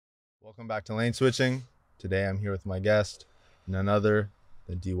Welcome back to Lane Switching. Today I'm here with my guest, none other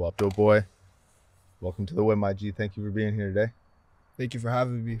than Dwop DoughBoy. Welcome to the Whip, my G. Thank you for being here today. Thank you for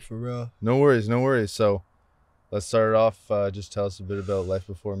having me, for real. No worries, no worries. So let's start it off. Just tell us a bit about life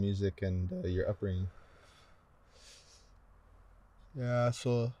before music and your upbringing. Yeah,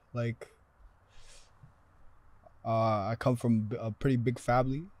 so I come from a pretty big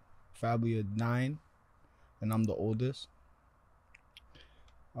family of 9, and I'm the oldest.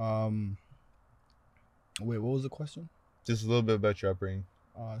 Wait, what was the question? Just a little bit about your upbringing.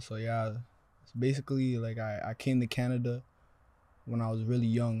 So yeah, it's basically like I came to Canada when I was really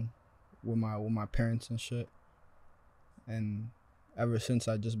young with my parents and shit, and ever since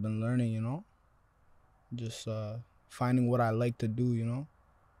I just been learning, just finding what I like to do,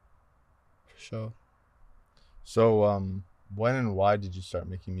 for sure. So when and why did you start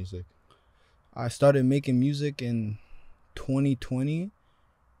making music? I started making music in 2020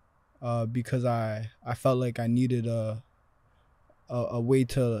 because I felt like I needed a way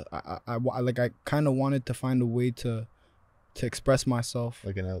to I kind of wanted to find a way to express myself,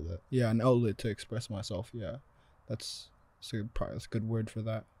 Like an outlet. yeah, an outlet to express myself. Yeah, that's a good word for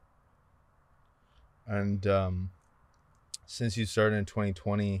that. And since you started in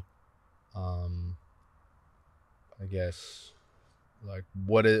 2020, I guess, like,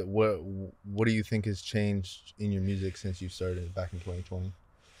 what do you think has changed in your music since you started back in 2020?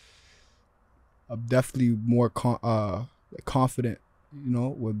 I'm definitely more confident,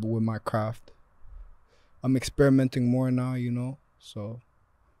 with my craft. I'm experimenting more now, so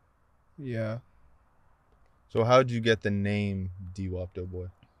yeah. So how did you get the name Dwop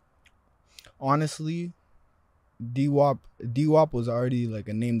DoughBoy? Honestly, Dwop was already like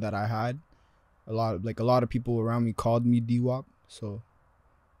a name that I had. A lot of people around me called me Dwop, so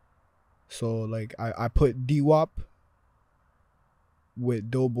like I put Dwop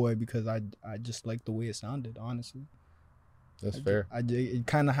with Doughboy because I just like the way it sounded, honestly. That's fair. It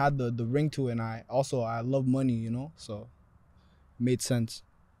kind of had the ring to it, and I love money, so it made sense.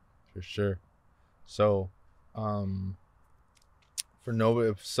 For sure. So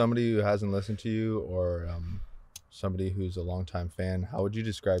if somebody who hasn't listened to you, or somebody who's a longtime fan, how would you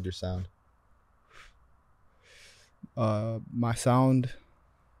describe your sound? My sound,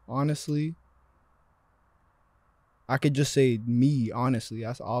 honestly, I could just say me, honestly.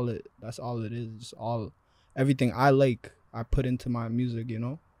 That's all it is. Just everything I like, I put into my music,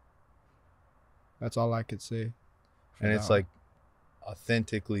 That's all I could say. And it's like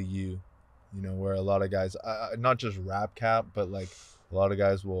authentically you, where a lot of guys, not just rap cap, but like a lot of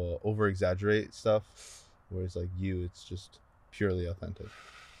guys will over exaggerate stuff, whereas like you, it's just purely authentic.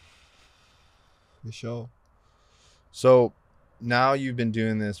 For sure. So now you've been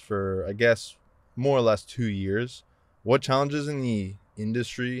doing this for, I guess, more or less 2 years. What challenges in the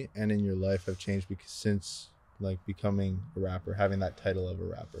industry and in your life have changed since like becoming a rapper, having that title of a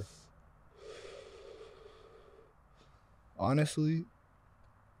rapper? Honestly,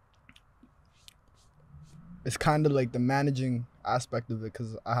 it's kind of like the managing aspect of it,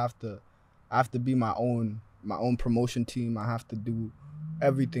 because I have to be my own promotion team. I have to do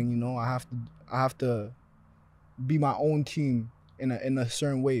everything, I have to be my own team in a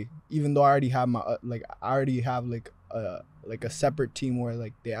certain way, even though I already have like a separate team where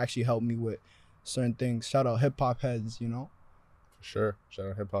like they actually help me with certain things. Shout out hip hop heads, For sure. Shout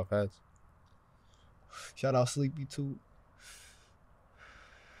out hip hop heads. Shout out Sleepy too.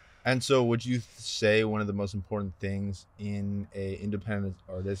 And so would you say one of the most important things in a independent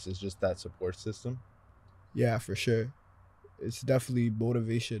artist is just that support system? Yeah, for sure. It's definitely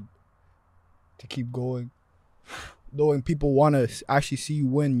motivation to keep going, knowing people want to actually see you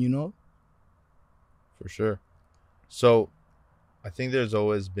win. For sure. So I think there's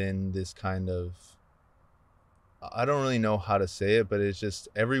always been this kind of, I don't really know how to say it, but it's just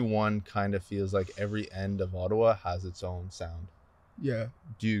everyone kind of feels like every end of Ottawa has its own sound. Yeah,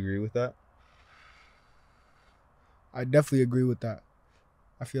 Do you agree with that? I definitely agree with that.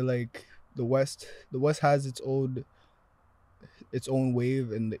 I feel like the West has its own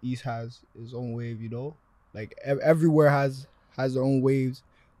wave, and the East has its own wave. Like everywhere has their own waves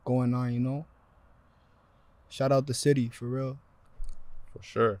going on. Shout out the city, for real. For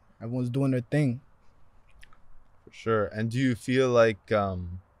sure. Everyone's doing their thing. For sure. And do you feel like, I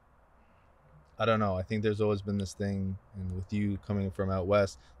don't know, I think there's always been this thing, and with you coming from out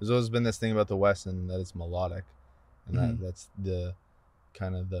west, there's always been this thing about the West, and that it's melodic, and that's the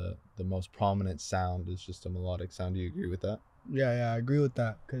kind of the most prominent sound is just a melodic sound. Do you agree with that? Yeah, I agree with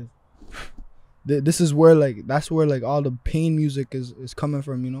that, because this is where that's where all the pain music is coming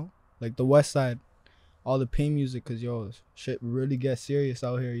from. Like the West Side, all the pain music, because shit really gets serious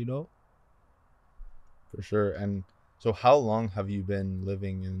out here. For sure. And so how long have you been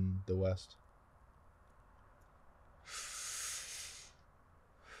living in the West?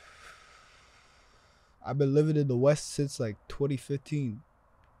 I've been living in the West since like 2015,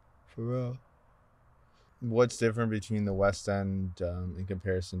 for real. What's different between the West End in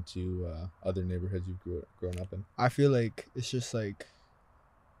comparison to other neighborhoods you've grown up in? I feel like it's just like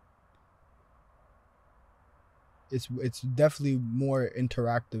it's definitely more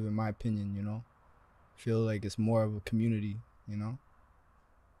interactive in my opinion. Feel like it's more of a community. You know,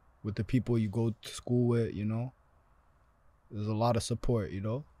 with the people you go to school with. There's a lot of support.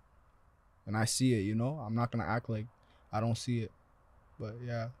 And I see it. I'm not gonna act like I don't see it, but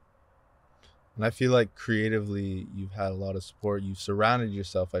yeah. And I feel like creatively, you've had a lot of support. You've surrounded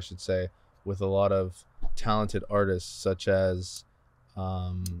yourself, I should say, with a lot of talented artists, such as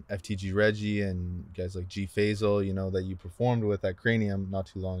FTG Reggie and guys like G Faisal, that you performed with at Cranium not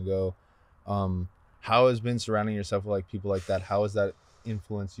too long ago. How has been surrounding yourself with like people like that? How has that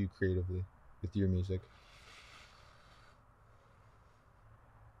influenced you creatively with your music?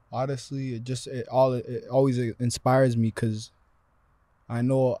 Honestly, it always inspires me because I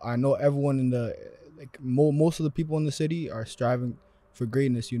know everyone in most of the people in the city are striving for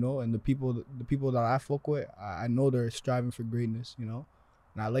greatness, and the people that I fuck with, I know they're striving for greatness, and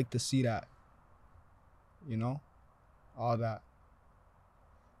I like to see that, you know, all that.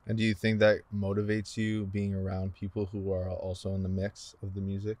 And do you think that motivates you being around people who are also in the mix of the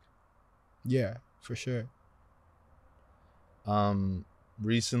music? Yeah, for sure. Um,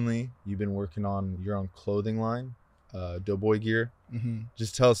 Recently, you've been working on your own clothing line, Doughboy Gear. Hmm.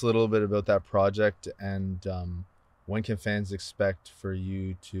 Just tell us a little bit about that project and when can fans expect for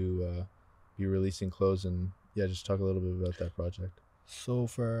you to be releasing clothes, and yeah, just talk a little bit about that project. So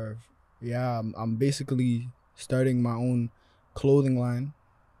yeah, I'm basically starting my own clothing line,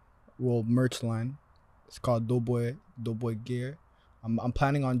 well, merch line. It's called Doughboy Gear. I'm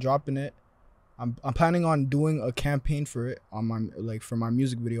planning on dropping it. I'm planning on doing a campaign for it on my for my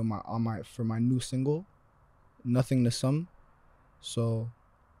music video, for my new single, Nothing to Some. So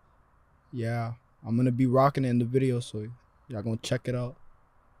yeah, I'm gonna be rocking it in the video, so y'all gonna check it out.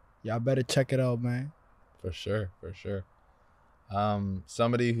 Y'all better check it out, man. For sure, for sure.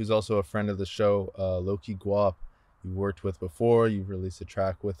 Somebody who's also a friend of the show, Loki Guap, you've worked with before. You've released a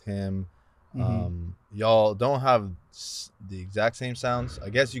track with him. Hmm. Y'all don't have the exact same sounds. I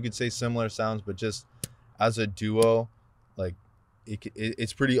guess you could say similar sounds, but just as a duo, like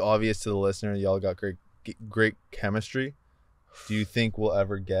it's pretty obvious to the listener. Y'all got great chemistry. Do you think we'll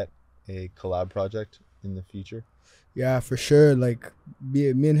ever get a collab project in the future? Yeah, for sure. Like me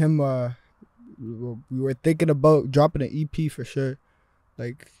and him, we were thinking about dropping an EP for sure.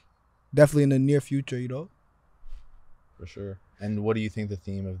 Like definitely in the near future. For sure. And what do you think the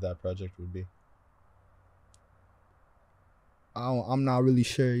theme of that project would be? I'm not really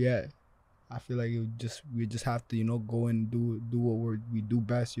sure yet. I feel like we just have to go and do what we do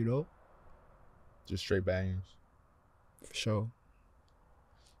best. Just straight bangers. For sure.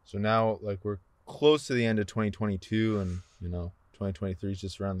 So now, like, we're close to the end of 2022, and 2023 is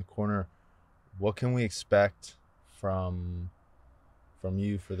just around the corner. What can we expect from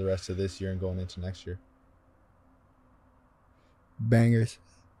you for the rest of this year and going into next year? Bangers.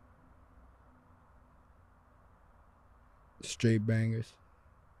 Straight bangers.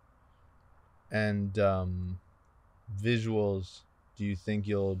 And visuals, do you think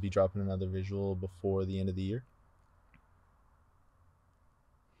you'll be dropping another visual before the end of the year?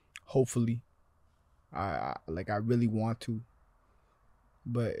 Hopefully. I really want to,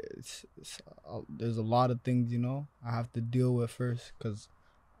 but there's a lot of things I have to deal with first, because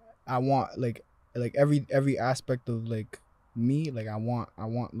I want like every aspect of like me, like I want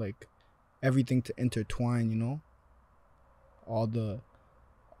like everything to intertwine. All the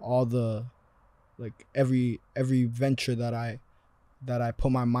like every venture that I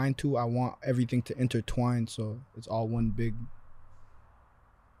put my mind to, I want everything to intertwine, so it's all one big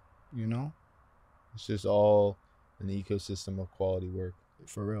you know It's just all an ecosystem of quality work.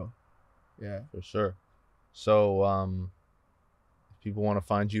 for real. Yeah. For sure. So, if people want to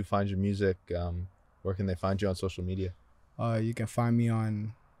find your music, where can they find you on social media? You can find me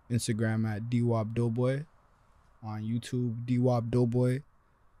on Instagram at Dwop DoughBoy, on YouTube Dwop DoughBoy,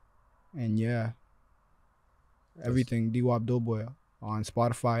 and yeah, everything Dwop DoughBoy, on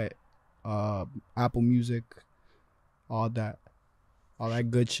Spotify, Apple Music, all that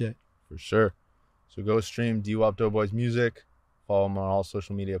good shit. For sure. So go stream Dwop DoughBoy's music. Follow him on all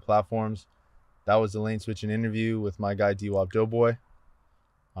social media platforms. That was the lane switching interview with my guy Dwop DoughBoy.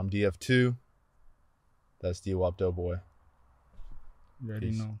 I'm DF2. That's Dwop DoughBoy. You already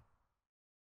Peace. know.